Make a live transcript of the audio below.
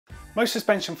Most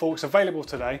suspension forks available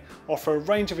today offer a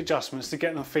range of adjustments to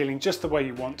get them feeling just the way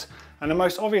you want, and the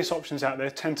most obvious options out there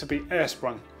tend to be air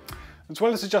sprung. As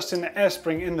well as adjusting the air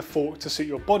spring in the fork to suit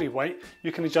your body weight,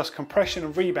 you can adjust compression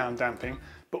and rebound damping,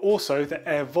 but also the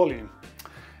air volume.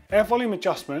 Air volume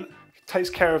adjustment takes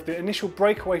care of the initial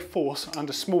breakaway force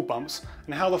under small bumps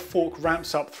and how the fork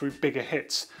ramps up through bigger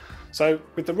hits. So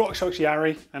with the RockShox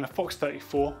Yari and the Fox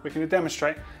 34, we can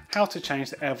demonstrate how to change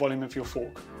the air volume of your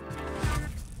fork.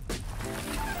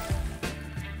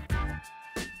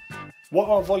 What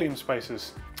are volume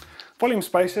spacers? Volume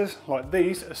spacers, like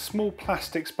these, are small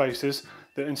plastic spacers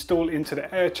that install into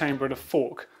the air chamber of the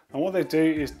fork. And what they do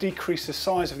is decrease the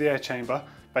size of the air chamber,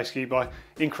 basically by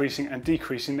increasing and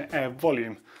decreasing the air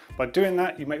volume. By doing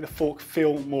that, you make the fork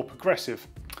feel more progressive.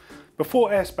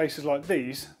 Before air spacers like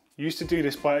these, you used to do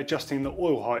this by adjusting the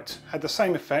oil height. Had the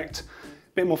same effect,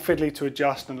 a bit more fiddly to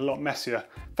adjust and a lot messier.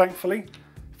 Thankfully,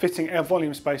 fitting air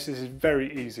volume spacers is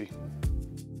very easy.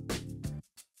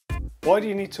 Why do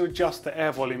you need to adjust the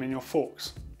air volume in your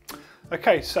forks?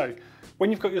 Okay, so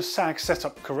when you've got your sag set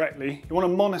up correctly, you want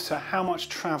to monitor how much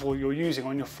travel you're using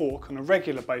on your fork on a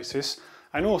regular basis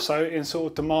and also in sort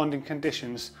of demanding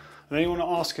conditions. And then you want to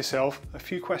ask yourself a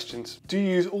few questions. Do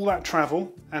you use all that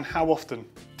travel and how often?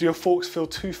 Do your forks feel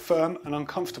too firm and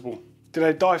uncomfortable? Do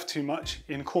they dive too much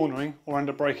in cornering or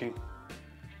under braking?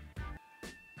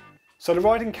 So the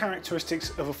riding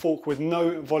characteristics of a fork with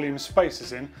no volume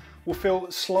spacers in will feel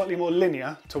slightly more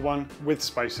linear to one with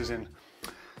spacers in.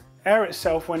 Air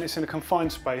itself, when it's in a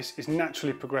confined space, is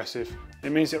naturally progressive.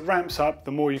 It means it ramps up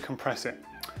the more you compress it.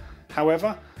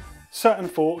 However, certain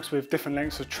forks with different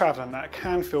lengths of travel and that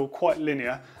can feel quite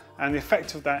linear, and the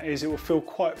effect of that is it will feel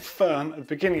quite firm at the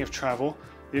beginning of travel,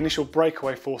 the initial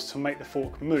breakaway force to make the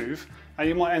fork move, and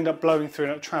you might end up blowing through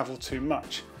that travel too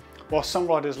much. While some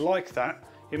riders like that,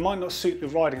 it might not suit the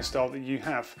riding style that you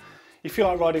have. If you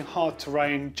like riding hard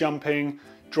terrain, jumping,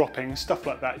 dropping, stuff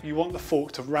like that, you want the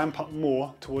fork to ramp up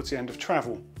more towards the end of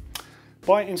travel.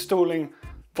 By installing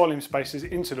volume spacers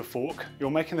into the fork,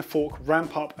 you're making the fork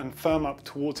ramp up and firm up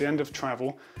towards the end of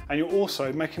travel, and you're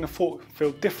also making the fork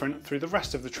feel different through the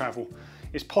rest of the travel.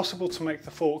 It's possible to make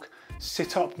the fork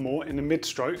sit up more in the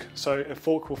mid-stroke, so a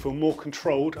fork will feel more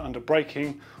controlled under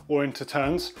braking or into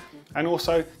turns, and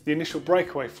also the initial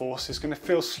breakaway force is going to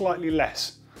feel slightly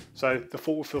less. So the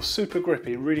fork will feel super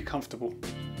grippy and really comfortable.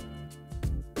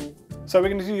 So we're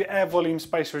going to do the air volume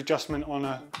spacer adjustment on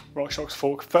a RockShox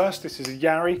fork first. This is a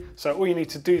Yari, so all you need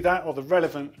to do that are the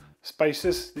relevant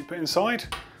spacers that you put inside,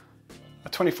 a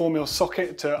 24mm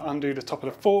socket to undo the top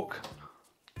of the fork,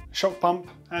 a shock pump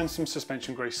and some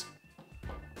suspension grease.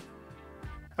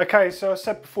 Okay, so I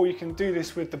said before you can do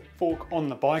this with the fork on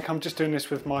the bike. I'm just doing this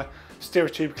with my steerer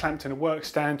tube clamped in a work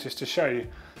stand just to show you.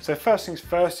 So first things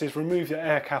first is remove the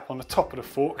air cap on the top of the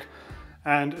fork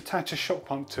and attach a shock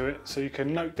pump to it so you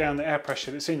can note down the air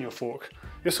pressure that's in your fork.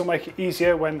 This will make it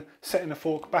easier when setting the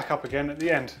fork back up again at the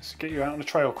end to get you out on the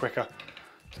trail quicker.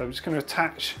 So I'm just going to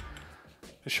attach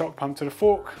the shock pump to the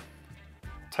fork,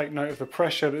 take note of the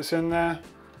pressure that's in there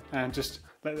and just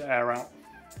let the air out.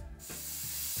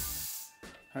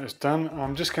 That's done.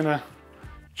 I'm just going to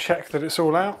check that it's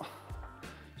all out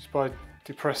just by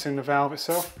depressing the valve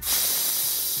itself.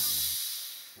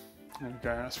 There we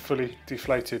go, that's fully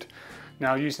deflated.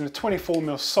 Now using a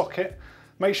 24mm socket,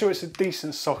 make sure it's a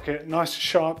decent socket, nice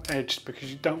sharp edged, because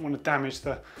you don't want to damage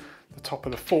the top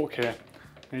of the fork here.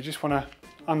 And you just want to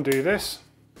undo this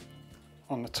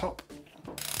on the top.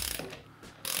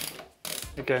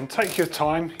 Again, take your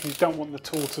time, you don't want the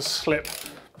tool to slip.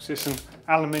 So it's an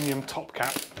aluminium top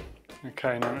cap.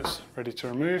 Okay, now it's ready to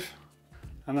remove.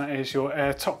 And that is your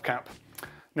air top cap.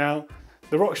 Now,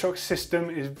 the RockShox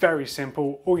system is very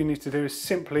simple. All you need to do is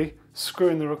simply screw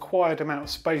in the required amount of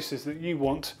spacers that you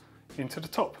want into the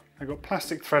top. They've got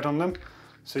plastic thread on them,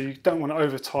 so you don't want to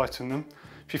over tighten them.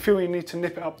 If you feel you need to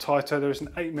nip it up tighter, there is an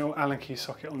 8mm Allen key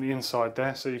socket on the inside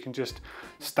there, so you can just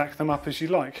stack them up as you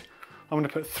like. I'm going to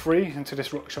put 3 into this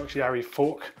RockShox Yari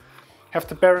fork. You have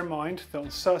to bear in mind that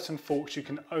on certain forks you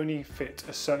can only fit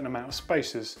a certain amount of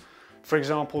spacers. For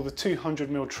example, the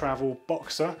 200mm travel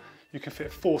Boxer, you can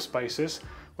fit 4 spacers,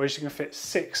 whereas you can fit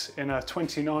 6 in a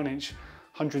 29-inch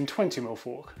 120mm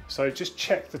fork. So just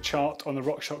check the chart on the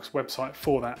RockShox website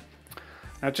for that.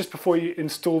 Now just before you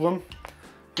install them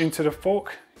into the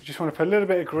fork, you just want to put a little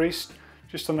bit of grease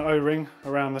just on the O-ring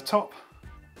around the top,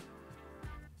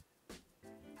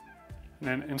 and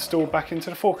then install back into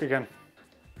the fork again.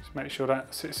 Just make sure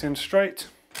that sits in straight.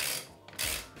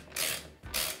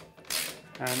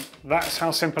 And that's how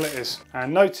simple it is.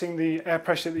 And noting the air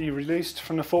pressure that you released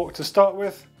from the fork to start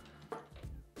with,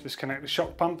 just connect the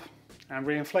shock pump and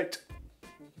reinflate.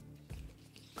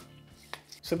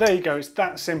 So there you go, it's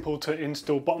that simple to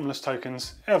install bottomless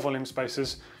tokens, air volume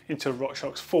spacers into a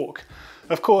RockShox fork.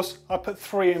 Of course, I put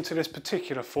 3 into this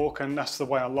particular fork, and that's the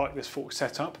way I like this fork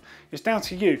set up. It's down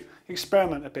to you.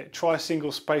 Experiment a bit, try a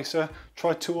single spacer,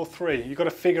 try 2 or 3. You've got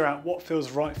to figure out what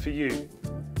feels right for you.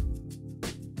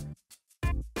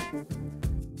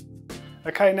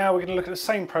 Okay, now we're going to look at the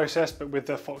same process but with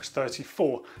the Fox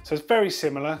 34. So it's very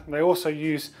similar. They also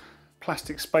use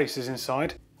plastic spacers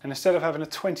inside, and instead of having a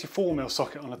 24mm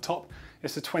socket on the top,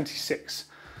 it's a 26.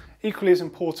 Equally as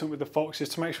important with the Fox is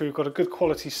to make sure you've got a good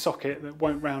quality socket that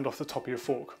won't round off the top of your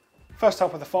fork. First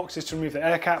up with the Fox is to remove the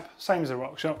air cap, same as the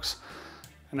RockShox,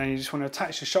 and then you just want to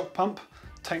attach the shock pump,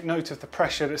 take note of the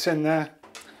pressure that's in there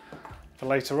for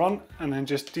later on, and then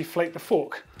just deflate the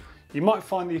fork. You might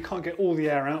find that you can't get all the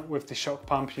air out with the shock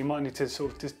pump. You might need to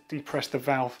sort of just depress the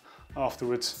valve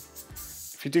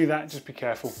afterwards. If you do that, just be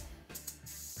careful.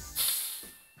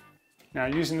 Now,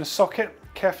 using the socket,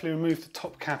 carefully remove the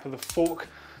top cap of the fork.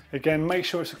 Again, make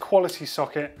sure it's a quality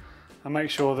socket and make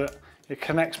sure that it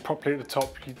connects properly at the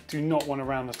top. You do not want to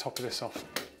round the top of this off.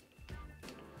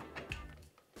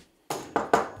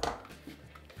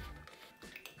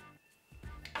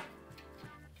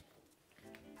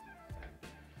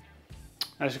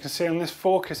 As you can see on this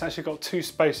fork, it's actually got 2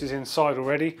 spacers inside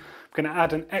already. I'm going to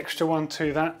add an extra one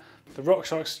to that. The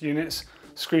RockShox units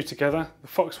screw together. The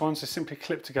Fox ones are simply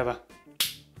clipped together,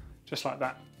 just like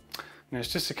that. And it's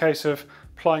just a case of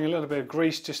applying a little bit of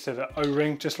grease just to the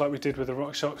O-ring, just like we did with the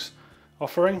RockShox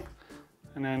offering,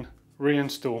 and then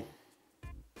reinstall.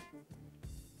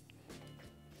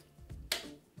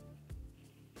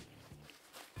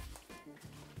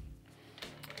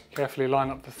 Carefully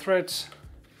line up the threads.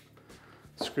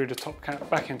 Screw the top cap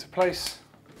back into place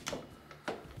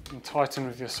and tighten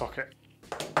with your socket.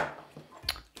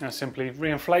 Now simply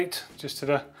reinflate just to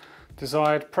the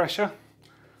desired pressure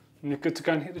and you're good to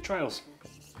go and hit the trails.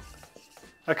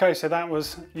 Okay, so that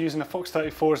was using a Fox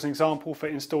 34 as an example for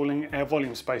installing air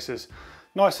volume spacers.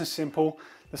 Nice and simple.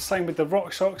 The same with the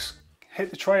RockShox. Hit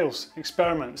the trails,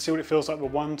 experiment, see what it feels like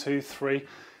with 1, 2, 3.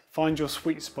 Find your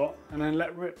sweet spot and then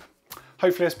let rip.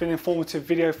 Hopefully it's been an informative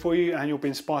video for you and you'll be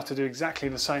inspired to do exactly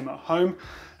the same at home.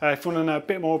 If you want to know a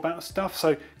bit more about stuff,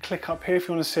 so click up here if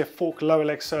you want to see a fork lower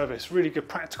leg service. Really good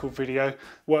practical video,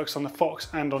 works on the Fox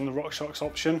and on the RockShox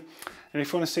option. And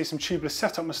if you want to see some tubeless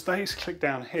setup mistakes, click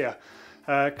down here.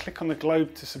 Click on the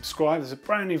globe to subscribe. There's a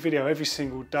brand new video every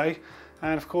single day.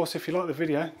 And of course, if you like the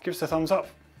video, give us a thumbs up.